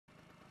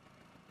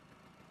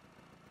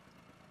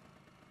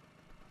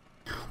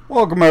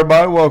Welcome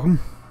everybody,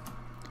 welcome.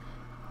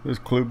 This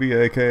is Kluby,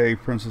 aka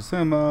Princess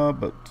Emma,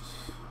 but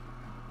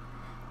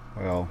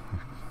well,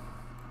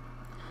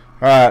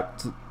 alright,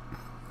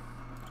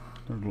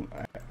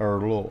 or a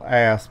little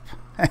asp.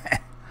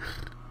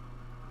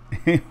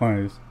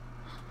 Anyways,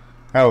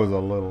 that was a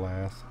little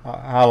ass.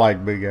 I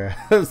like big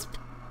ass.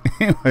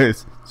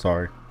 Anyways,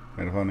 sorry,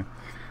 made it funny.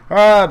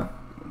 Alright,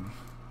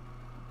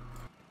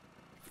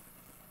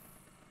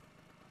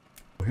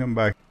 him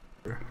back.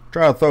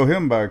 Try to throw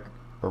him back.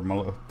 Or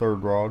my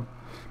third rod.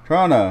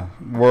 Trying to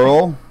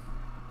whirl.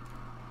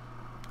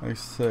 Like I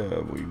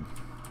said,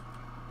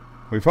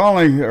 we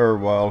finally, or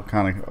well,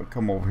 kind of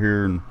come over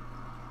here and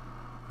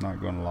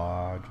not gonna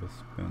lie,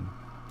 just been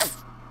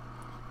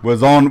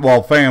was on,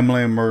 well,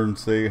 family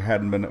emergency,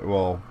 hadn't been,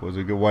 well, was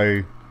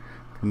away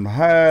from the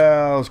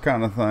house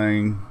kind of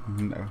thing,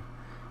 you know,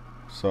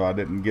 so I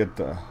didn't get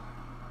to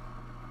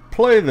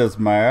play this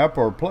map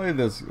or play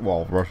this,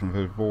 well, Russian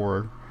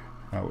 54.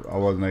 I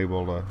wasn't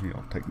able to, you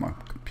know, take my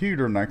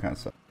computer and that kind of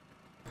stuff.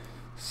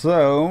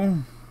 So,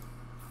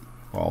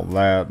 all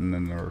that, and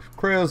then there's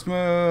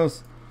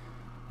Christmas,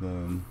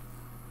 then,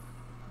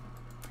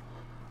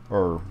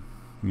 or,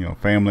 you know,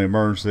 family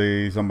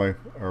emergency, somebody,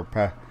 or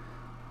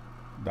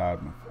died,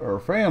 or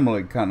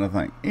family kind of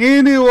thing.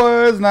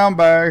 Anyways, now I'm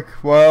back.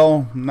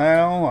 Well,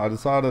 now I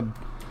decided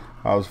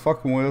I was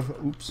fucking with,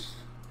 oops.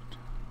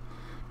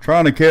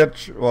 Trying to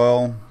catch,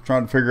 well,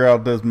 trying to figure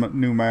out this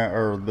new map,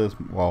 or this,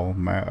 well,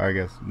 map, I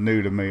guess,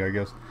 new to me, I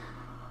guess.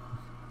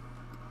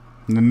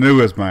 The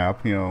newest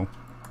map, you know.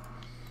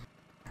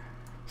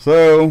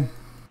 So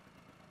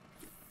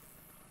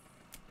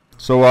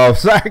I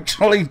was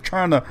actually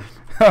trying to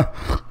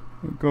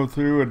go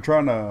through and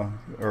trying to,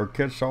 or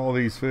catch all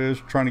these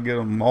fish, trying to get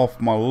them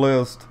off my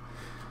list.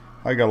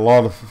 I got a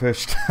lot of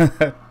fish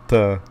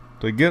to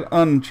get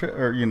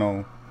or, you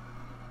know,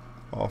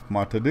 off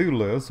my to-do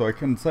list, so I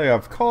can say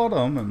I've caught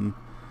them. And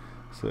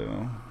so,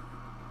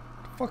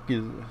 the fuck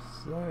is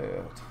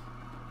that?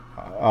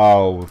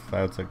 Oh,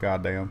 that's a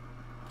goddamn,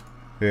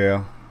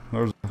 yeah,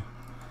 there's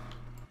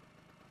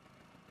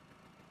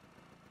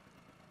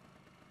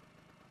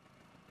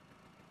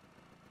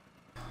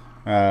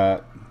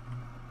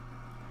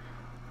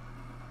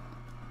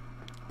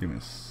give me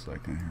a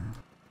second here.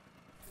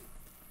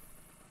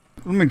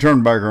 Let me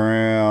turn back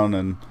around,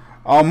 and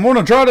I'm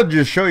gonna try to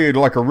just show you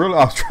like a real.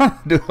 I was trying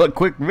to do a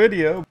quick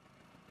video.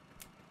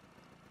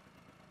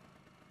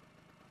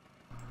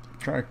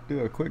 Try to do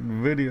a quick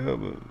video,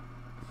 but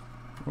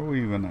where are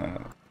we even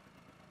at?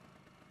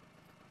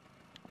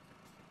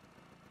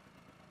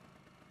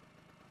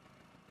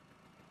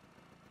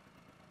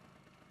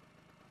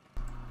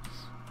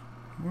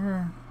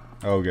 Where?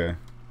 Okay,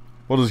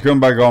 we'll just come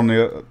back on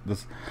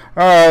this.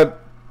 All right,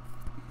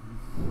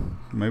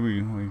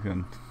 maybe we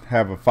can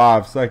have a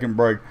 5-second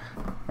break.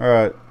 All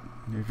right.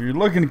 If you're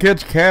looking to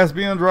catch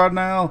Caspians right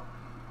now,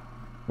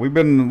 we've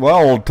been,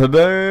 well,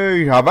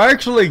 today I've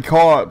actually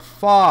caught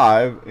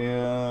 5,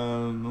 and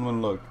I'm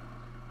gonna look,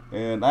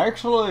 and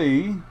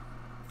actually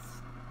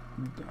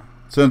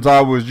since I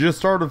was just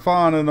started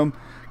finding them,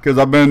 because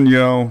I've been, you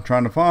know,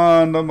 trying to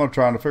find them, I'm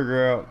trying to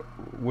figure out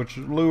which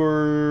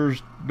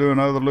lures, doing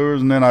other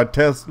lures, and then I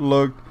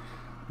looked,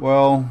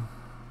 well,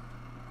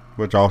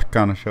 which I'll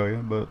kind of show you,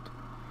 but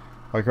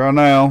like right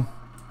now,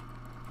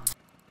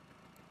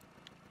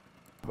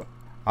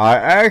 I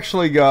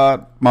actually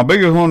got my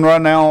biggest one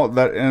right now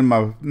that in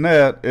my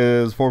net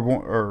is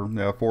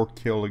 4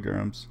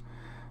 kilograms.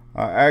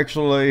 I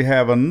actually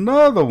have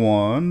another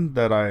one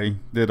that I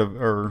did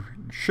or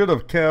should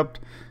have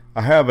kept.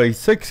 I have a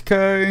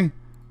 6K,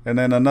 and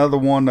then another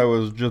one that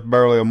was just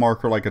barely a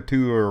marker, like a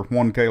 2 or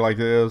 1K like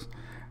this,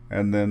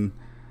 and then,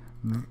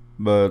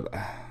 but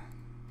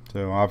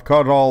so I've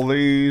caught all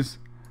these,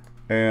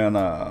 and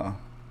now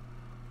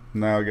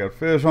I got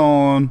fish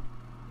on.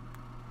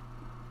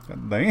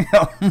 God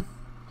damn.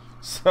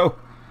 So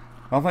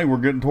I think we're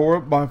getting tore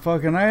up by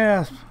fucking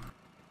asp.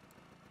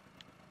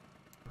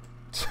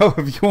 So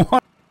if you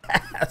want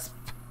asp,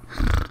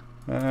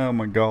 oh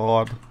my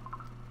god,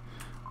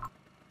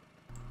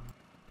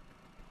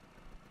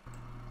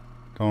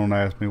 don't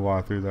ask me why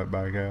I threw that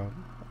back out.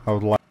 I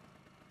was like,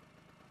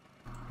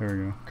 there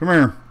we go. Come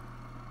here.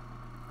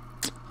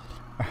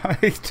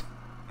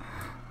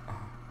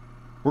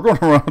 We're gonna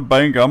run a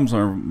bank. I'm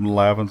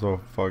laughing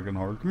so fucking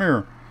hard. Come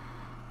here.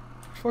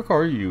 Fuck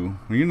are you?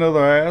 Are you another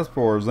asp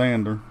or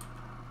Xander?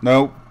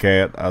 Nope,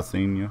 cat. I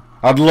seen you.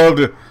 I'd love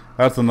to.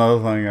 That's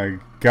another thing. I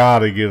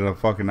gotta get a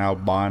fucking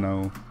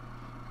albino.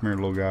 Come here,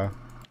 little guy.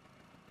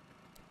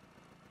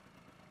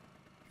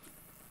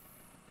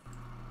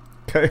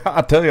 Okay,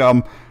 I tell you,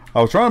 I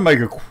was trying to make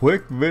a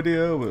quick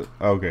video, but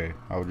okay,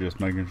 I was just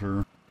making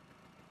sure.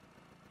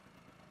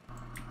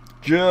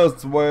 Just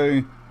the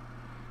way.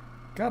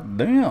 God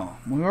damn,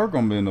 we are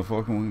gonna be in the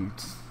fucking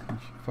weeds.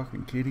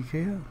 Fucking kitty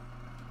cat.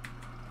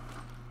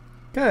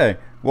 Okay,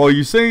 well,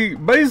 you see,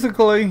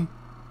 basically,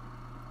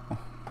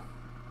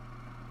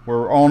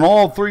 we're on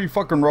all 3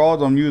 fucking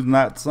rods. I'm using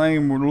that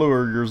same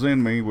lure you're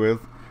in me with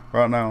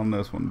right now on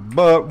this one.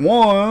 But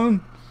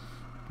one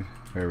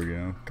There we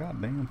go.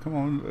 God damn, come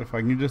on. If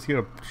I can just get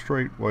a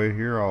straight way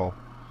here, I'll...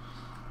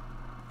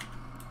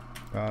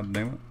 God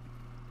damn it.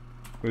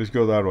 We just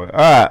go that way.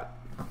 Alright.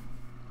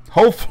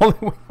 Hopefully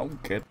we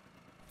don't get...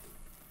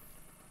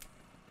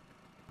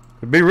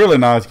 It'd be really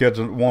nice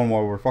catching one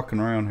while we're fucking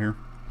around here.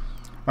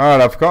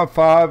 Alright, I've caught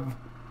 5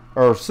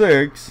 or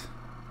 6.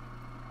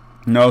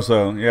 No,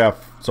 so, yeah,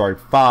 sorry,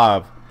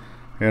 5.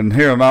 And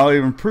here, and I'll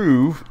even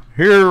prove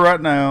here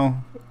right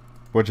now,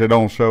 which I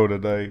don't show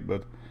today,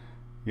 but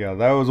yeah,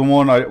 that was the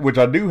one which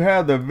I do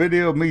have the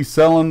video of me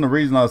selling. The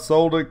reason I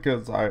sold it,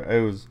 because I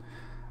was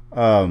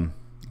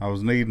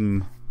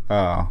needing,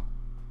 I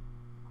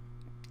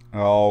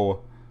was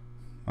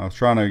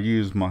trying to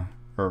use I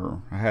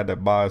had to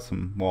buy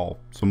some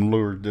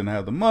lures, didn't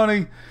have the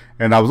money,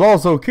 and I was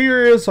also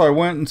curious, so I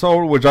went and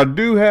sold it, which I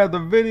do have the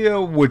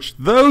video, which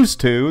those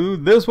two,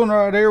 this one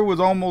right here was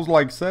almost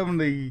like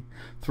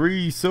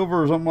 73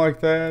 silver or something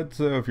like that,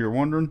 so if you're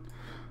wondering.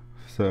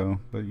 So,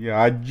 but yeah,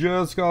 I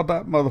just got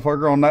that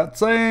motherfucker on that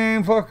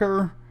same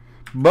fucker,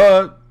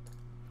 but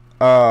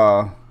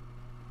the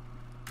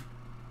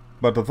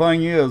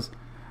thing is,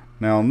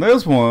 now on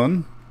this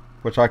one,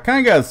 which I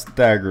kind of got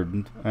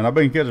staggered, and I've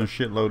been catching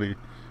shitload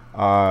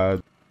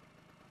of,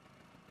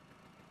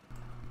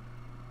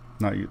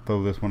 not you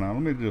throw this one out.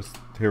 Let me just,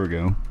 here we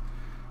go.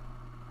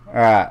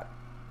 Alright.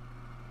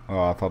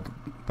 Oh, I thought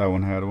that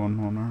one had one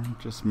on there.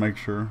 Just make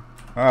sure.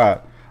 Alright.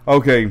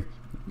 Okay.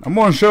 I'm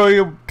going to show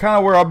you kind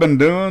of where I've been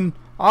doing.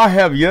 I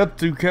have yet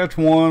to catch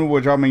one,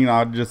 which I mean,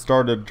 I just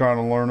started trying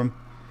to learn them.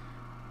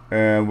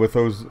 And with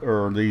those,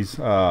 or these,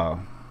 lures.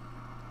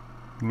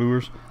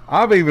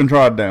 I've even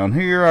tried down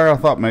here. I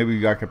thought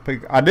maybe I could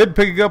pick, I did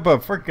pick up a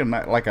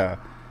freaking, like a,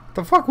 what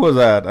the fuck was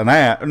that? An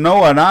ad?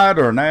 No, an ad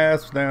or an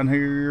asp down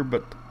here,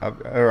 but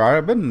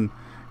I've been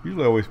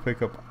usually always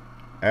pick up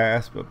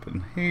asp up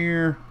in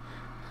here.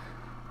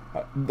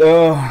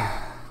 The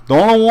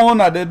only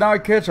one I did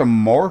not catch a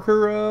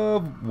marker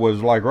of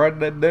was like right at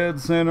that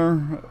dead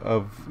center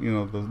of, you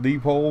know, the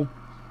deep hole.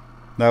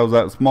 That was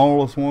that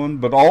smallest one,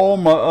 but all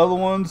my other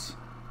ones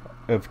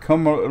have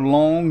come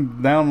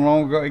along down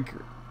along, like,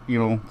 you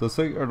know, the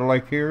sea or the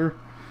lake here.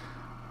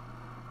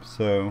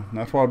 So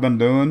that's what I've been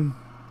doing.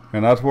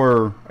 And that's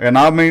where, and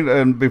I mean,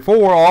 and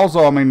before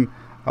also, I mean,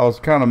 I was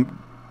kind of,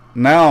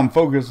 now I'm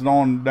focused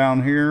on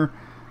down here,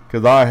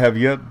 because I have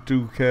yet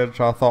to catch,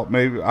 I thought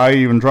maybe, I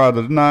even tried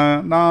the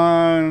 9,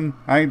 I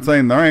ain't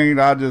saying there ain't,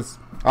 I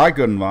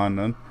couldn't find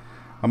none.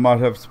 I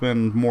might have to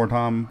spend more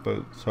time,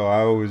 but, so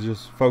I was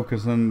just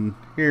focusing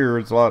here,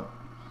 it's a lot,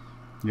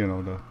 you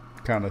know, to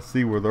kind of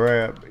see where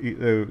they're at.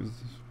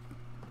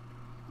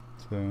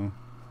 So,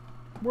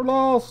 we're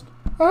lost.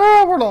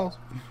 Ah, we're lost.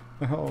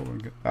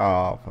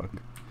 Oh, fuck.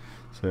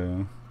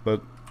 So,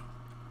 but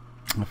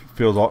it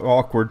feels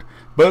awkward.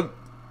 But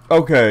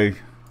okay,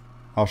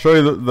 I'll show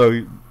you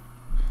the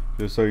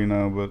just so you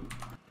know. But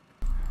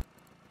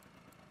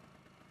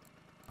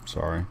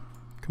sorry,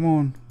 come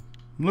on,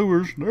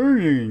 lures. There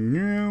you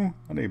go.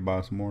 I need to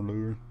buy some more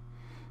lures.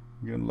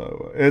 Getting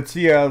low. It's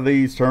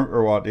these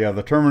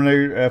the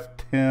Terminator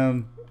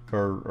F10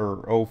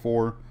 or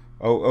 04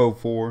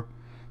 004.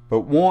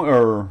 But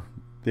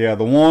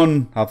the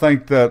one I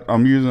think that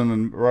I'm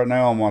using right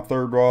now on my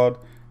third rod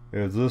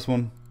is this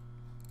one,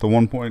 the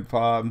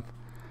 1.5.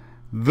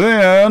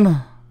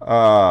 Then,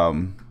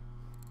 God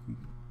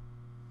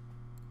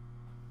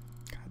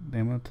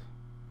damn it.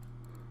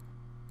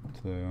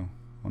 So,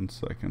 1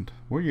 second.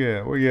 Where you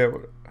at?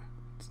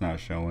 It's not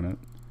showing it,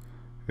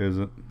 is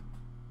it?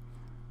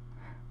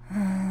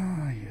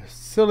 You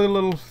silly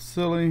little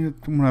silly. I'm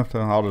gonna have to.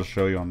 I'll just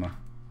show you on the.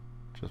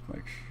 Just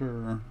make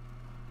sure.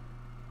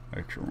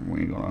 Make sure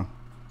we ain't gonna.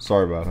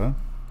 Sorry about that.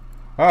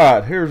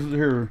 All right,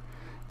 here.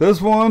 This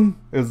one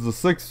is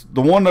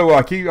the one that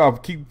I keep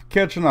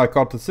catching. I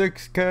caught the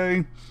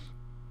 6K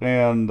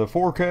and the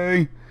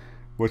 4K,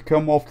 which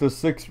come off the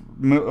 6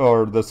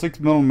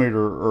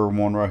 millimeter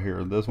one right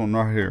here. This one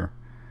right here,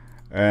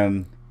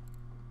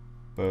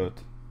 but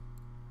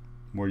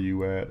where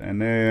you at?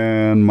 And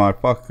then my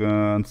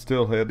fucking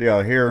steelhead,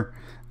 here.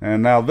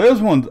 And now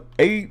this one's the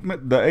 8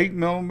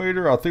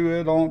 millimeter. I threw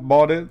it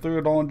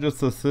on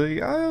just to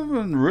see. I've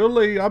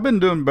been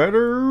doing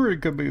better.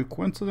 It could be a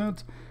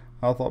coincidence.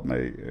 I thought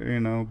maybe, you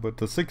know, but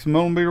the 6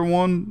 millimeter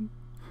one,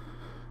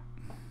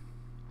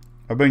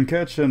 I've been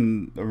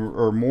catching,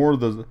 or more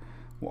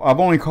I've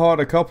only caught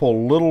a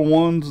couple little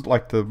ones,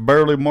 like the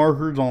barely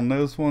markers on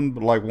this one,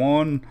 but like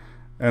one,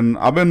 and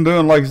I've been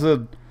doing, like I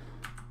said,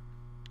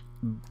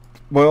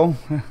 well,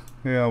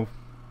 yeah,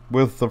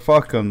 with the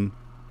fucking,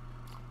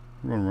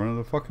 we're gonna run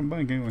to the fucking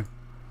bank anyway.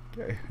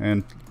 Okay,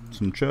 and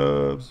some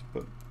chubs,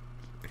 but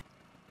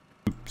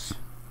oops.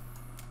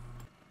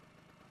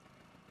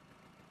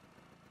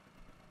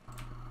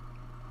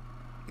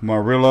 When I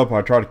reel up,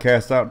 I try to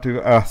cast out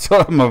too. I still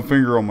have my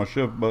finger on my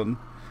shift button.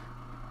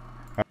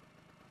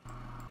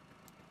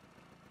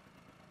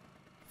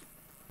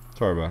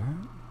 Sorry about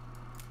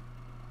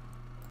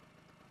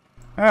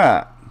that.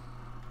 Alright.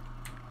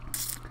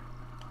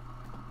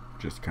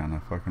 Just kind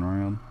of fucking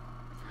around.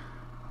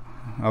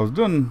 I was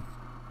doing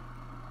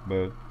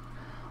But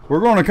we're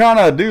going to kind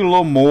of do a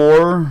little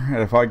more.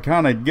 If I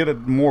kind of get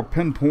it more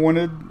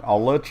pinpointed,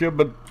 I'll let you.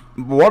 But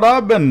what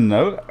I've been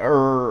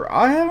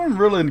I haven't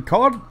really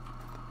caught.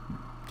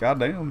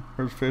 Goddamn,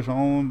 there's fish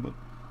on. But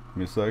give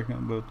me a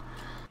second. But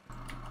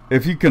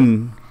if you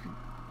can,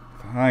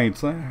 I ain't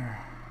saying.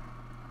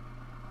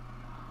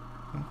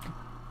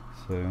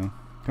 So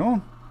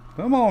come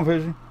on,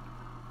 fishing.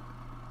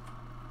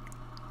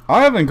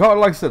 I haven't caught,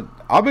 like I said,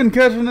 I've been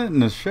catching it in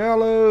the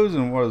shallows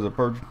and what is it,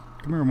 perch?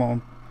 Come here,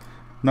 Mom.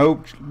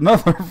 Nope,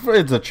 nothing.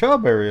 It's a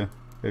chub area.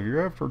 If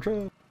you're after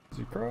chub,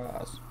 Jesus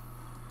Christ.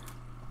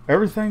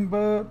 Everything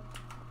but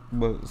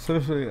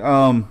seriously, we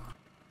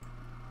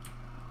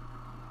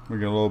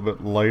get a little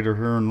bit later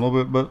here in a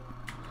little bit, but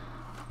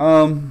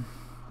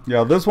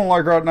yeah, this one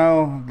like right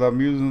now that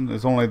I'm using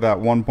is only that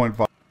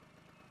 1.5.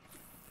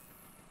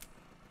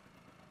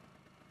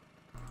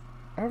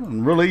 I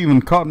haven't really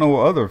even caught no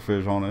other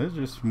fish on it. It's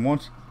just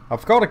once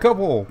I've caught a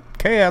couple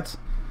cats,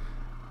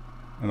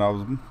 and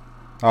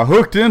I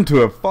hooked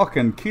into a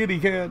fucking kitty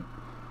cat.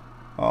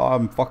 Oh,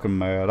 I'm fucking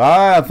mad.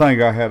 I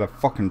think I had a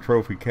fucking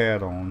trophy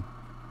cat on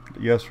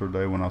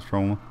yesterday when I was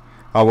trolling.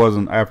 I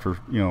wasn't after,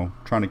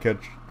 trying to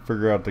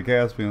figure out the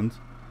Caspians.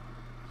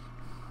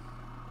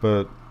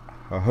 But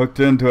I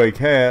hooked into a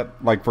cat.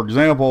 Like, for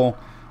example,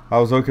 I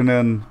was hooking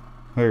in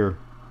here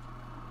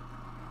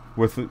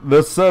with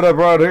this setup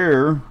right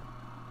here.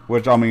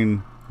 Which, I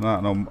mean,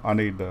 I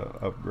need to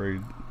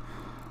upgrade.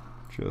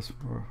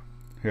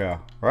 Yeah.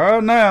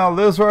 Right now,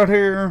 this right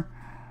here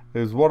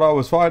is what I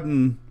was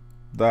fighting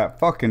that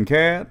fucking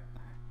cat.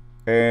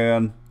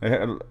 And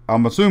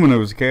I'm assuming it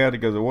was a cat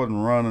because it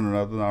wasn't running or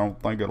nothing. I don't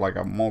think it like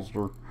a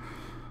monster,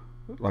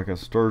 like a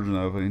sturgeon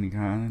of any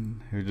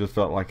kind. It just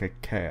felt like a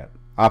cat.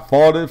 I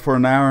fought it for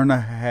an hour and a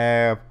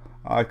half.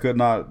 I could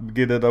not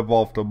get it up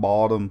off the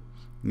bottom.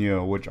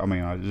 Which, I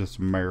mean, I just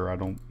a mare. I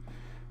don't.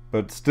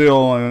 But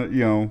still,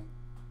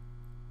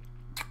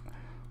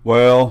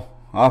 well,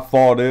 I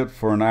fought it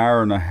for an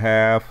hour and a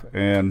half,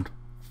 and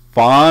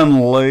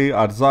finally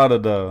I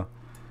decided to,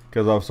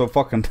 because I was so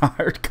fucking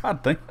tired.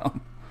 Goddamn.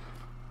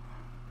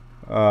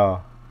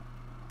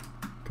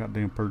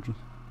 Goddamn purchase.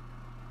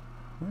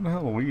 Where the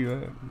hell are we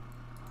at?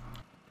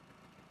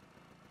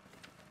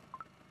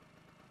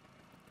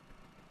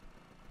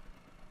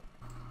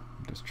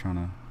 Just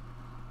trying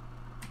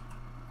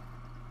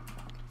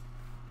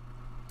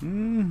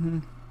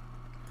to.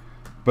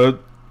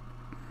 But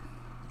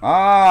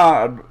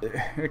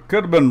it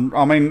could have been.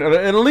 I mean,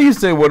 at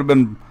least it would have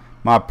been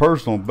my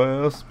personal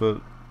best. But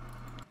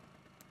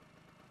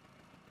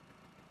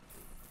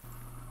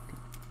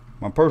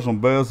my personal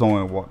best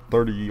only what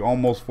 30,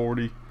 almost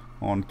 40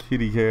 on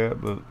kitty cat.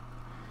 But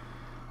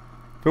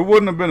if it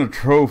wouldn't have been a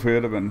trophy,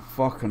 it'd have been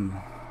fucking.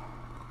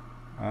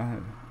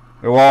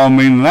 Well, I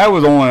mean, that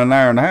was only an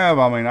hour and a half.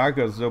 I mean, I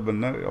could have still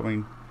been. I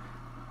mean,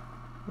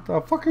 what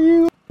the fuck are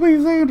you,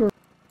 Alexander?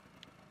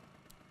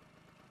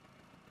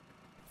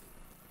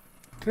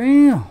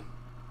 Damn.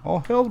 All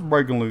hell's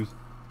breaking loose.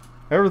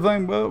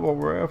 Everything but what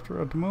we're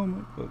after at the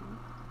moment. But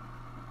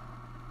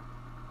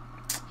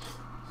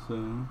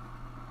so,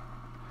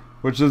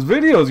 which this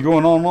video is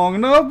going on long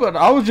enough, but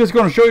I was just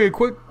going to show you a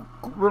quick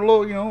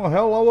little,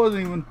 hell, I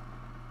wasn't even.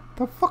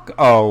 The fuck?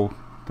 Oh,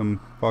 them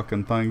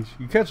fucking things.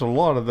 You catch a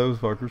lot of those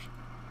fuckers.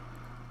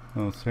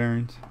 Those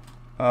herrings.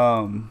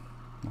 On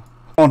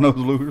those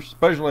lures.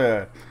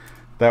 Especially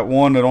that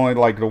one that only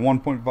like the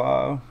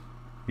 1.5.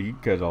 You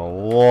catch a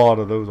lot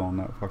of those on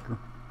that fucker.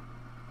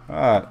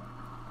 Alright.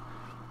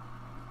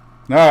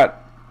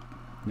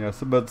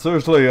 Yes, but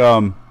seriously,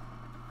 yeah,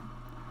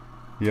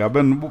 I've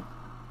been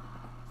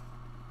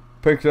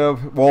picked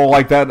up, well,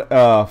 like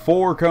that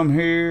 4 come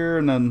here,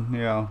 and then,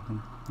 yeah.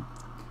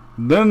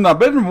 Then I've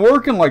been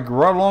working like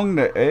right along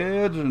the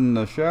edge and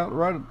the shout,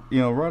 right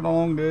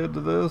along the edge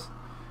of this,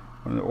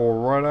 or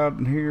right out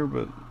in here,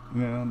 but,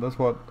 yeah, that's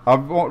what,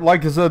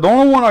 like I said, the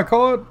only one I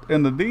caught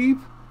in the deep.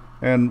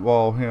 And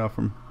well, yeah,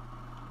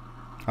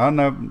 I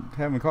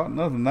haven't caught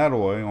nothing that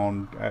way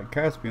at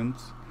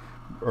Caspian's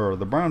or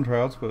the brown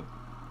trouts, but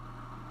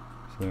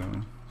so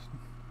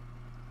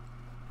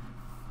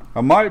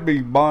I might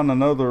be buying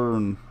another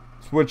and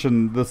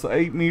switching this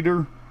 8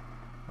 meter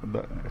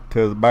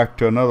back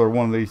to another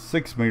one of these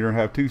 6 meter.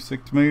 Have 2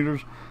 6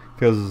 meters,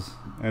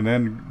 and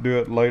then do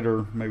it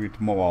later, maybe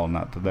tomorrow. Well,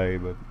 not today,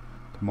 but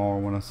tomorrow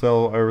when I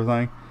sell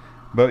everything.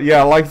 But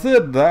yeah, like I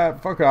said,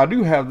 I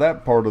do have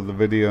that part of the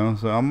video,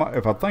 so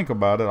if I think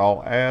about it,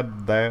 I'll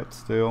add that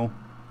still,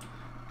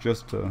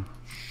 just to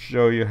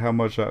show you how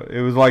much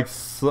it was like.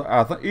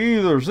 I think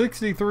either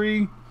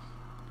 63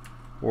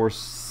 or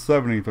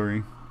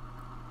 73.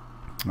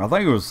 I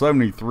think it was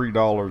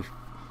 $73.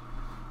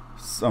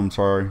 I'm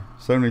sorry,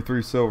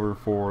 73 silver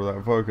for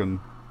that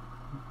fucking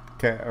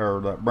cat or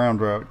that brown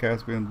trout,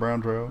 Caspian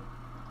brown trout.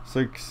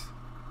 6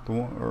 to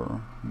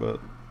 1, but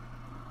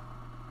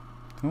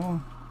come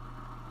on.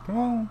 Come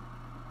on.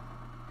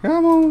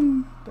 Come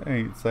on. That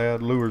ain't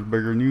sad. Lure's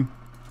bigger than you.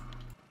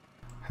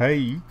 Hey,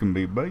 you can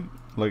be bait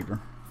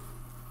later.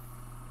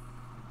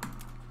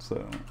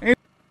 So,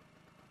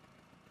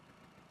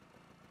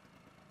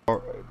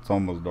 it's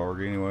almost dark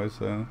anyway,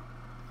 so.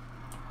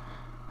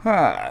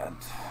 Alright.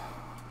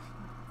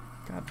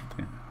 God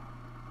damn.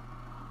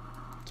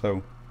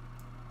 So.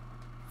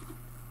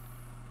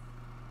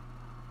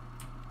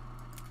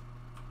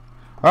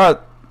 Alright.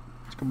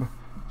 Let's go back.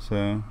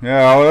 So,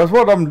 yeah, well, that's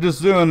what I'm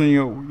just doing. And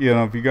you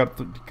know, if you got,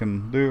 you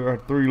can do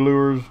 3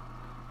 lures.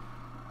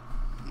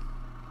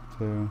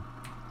 So,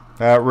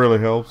 that really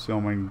helps. I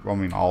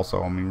mean,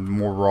 also,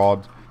 more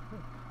rods,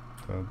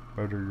 so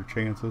better your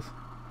chances.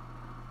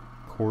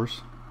 Of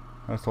course,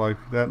 that's like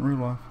that in real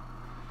life,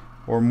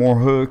 or more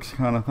hooks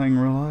kind of thing in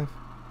real life.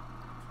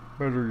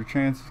 Better your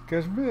chances of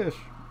catching fish.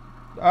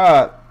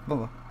 Alright,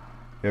 yeah,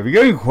 if you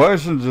got any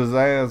questions, just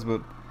ask.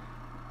 But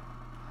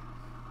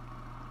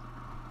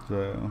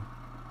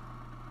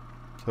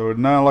so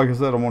now, like I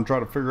said, I'm gonna try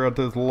to figure out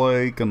this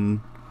lake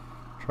and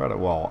try to.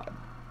 Well,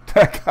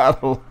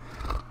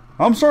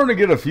 I'm starting to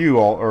get a few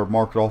or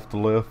marked off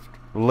the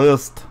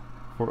list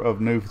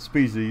of new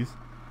species,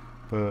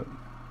 but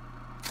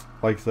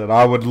like I said,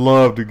 I would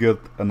love to get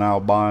an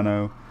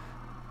albino.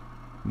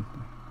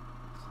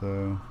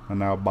 So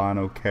an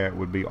albino cat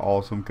would be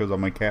awesome because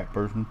I'm a cat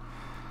person,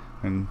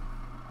 and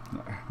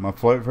my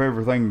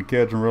favorite thing to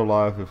catch in real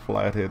life is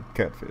flathead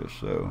catfish.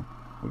 So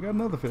we got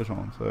another fish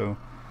on. So,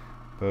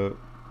 but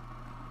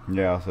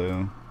yeah,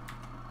 so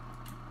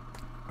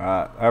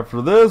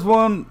after this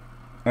one,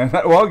 and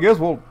well, I guess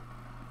we'll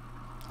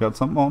got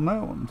something on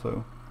that one.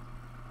 So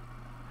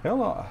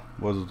hell, I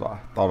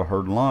thought I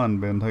heard line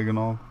being taken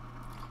off.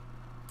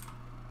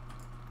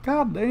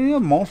 God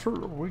damn, monster,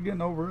 we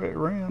getting over it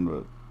ran,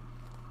 but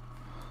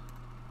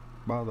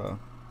by the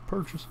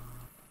purchase.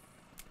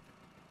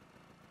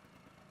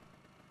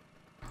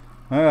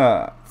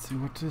 Let's see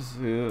what this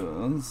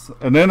is.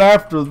 And then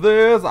after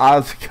this,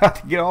 I got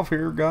to get off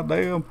here.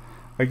 Goddamn,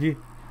 like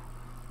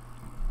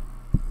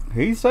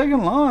he's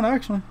taking line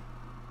actually.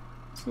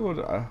 Let's see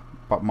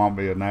what might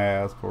be an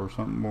asp or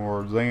something,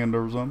 more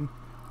Xander or something.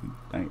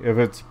 If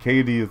it's a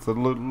kitty, it's a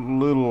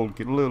little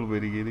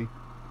bitty kitty.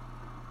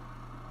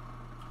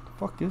 The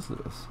fuck is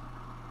this?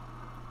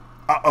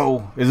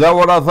 Uh-oh, is that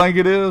what I think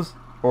it is?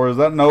 Or is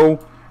that no?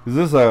 Is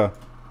this a?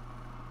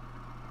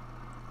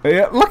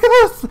 Yeah, look at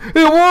this!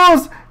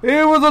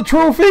 It was a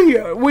trophy!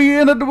 We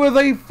ended with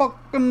a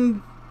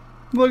fucking...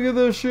 Look at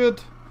this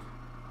shit.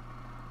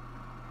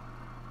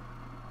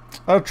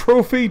 A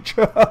trophy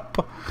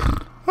chub.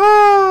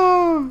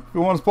 Ah,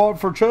 you want a spot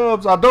for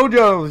chubs? I told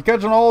you I was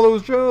catching all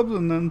those chubs,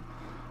 and then...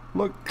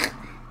 Look.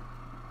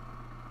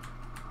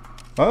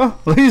 Well,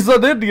 at least I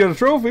did get a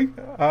trophy.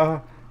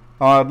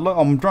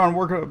 I'm trying to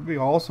work it up. It'd be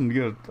awesome to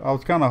get it. I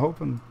was kind of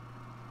hoping...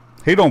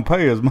 He don't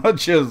pay as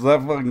much as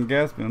that fucking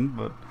Caspian,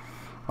 but...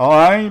 Oh,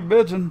 I ain't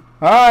bitching.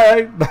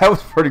 Alright, that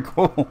was pretty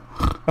cool.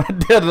 I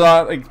did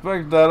not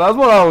expect that. That's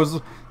what I was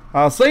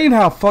seeing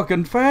how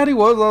fucking fat he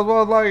was. I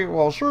was like,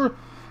 well, sure.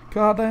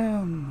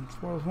 Goddamn.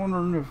 That's what I was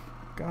wondering if,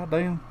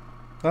 goddamn.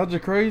 That's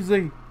just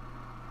crazy.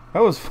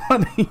 That was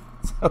funny.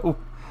 So,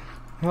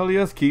 hell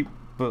yes,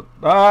 but,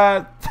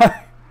 I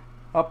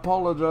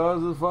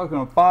apologize. This fucking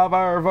a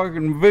 5-hour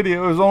fucking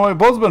video. It's only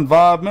supposed to be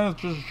 5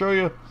 minutes just to show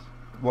you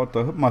what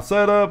my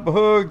setup,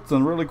 hooks,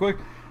 and really quick.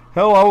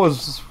 Hell, I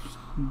was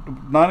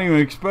not even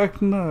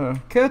expecting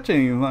to catch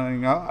anything,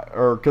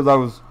 because I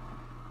was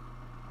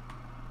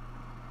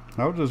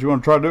just going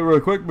to try to do it really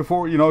quick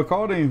before I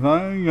caught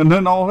anything, and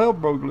then all hell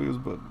broke loose.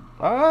 But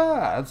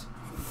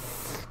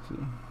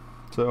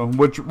so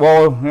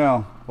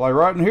yeah, like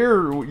right in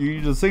here,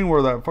 you just seen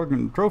where that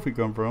fucking trophy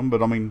come from.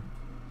 But I mean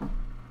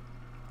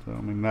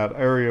that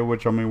area,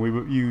 which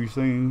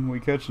we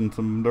catching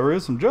some. There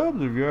is some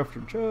chubs if you're after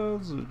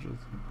chubs. It's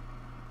just.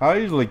 I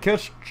do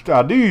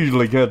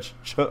usually catch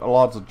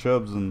lots of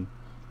chubs and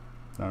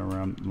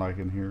around like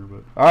in here,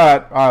 but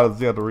alright,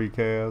 let's get the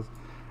recast.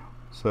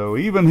 So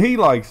even he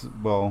likes,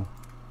 well,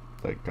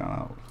 they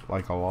kind of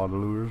like a lot of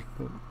lures,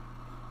 but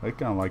they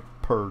kind of like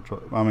perch. They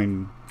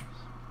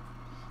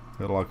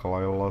like a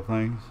lot of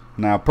things.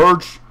 Now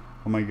perch,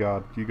 oh my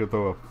god, you could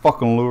throw a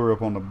fucking lure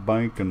up on the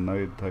bank and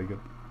they'd take it.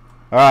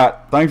 Alright,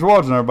 thanks for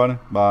watching everybody.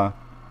 Bye.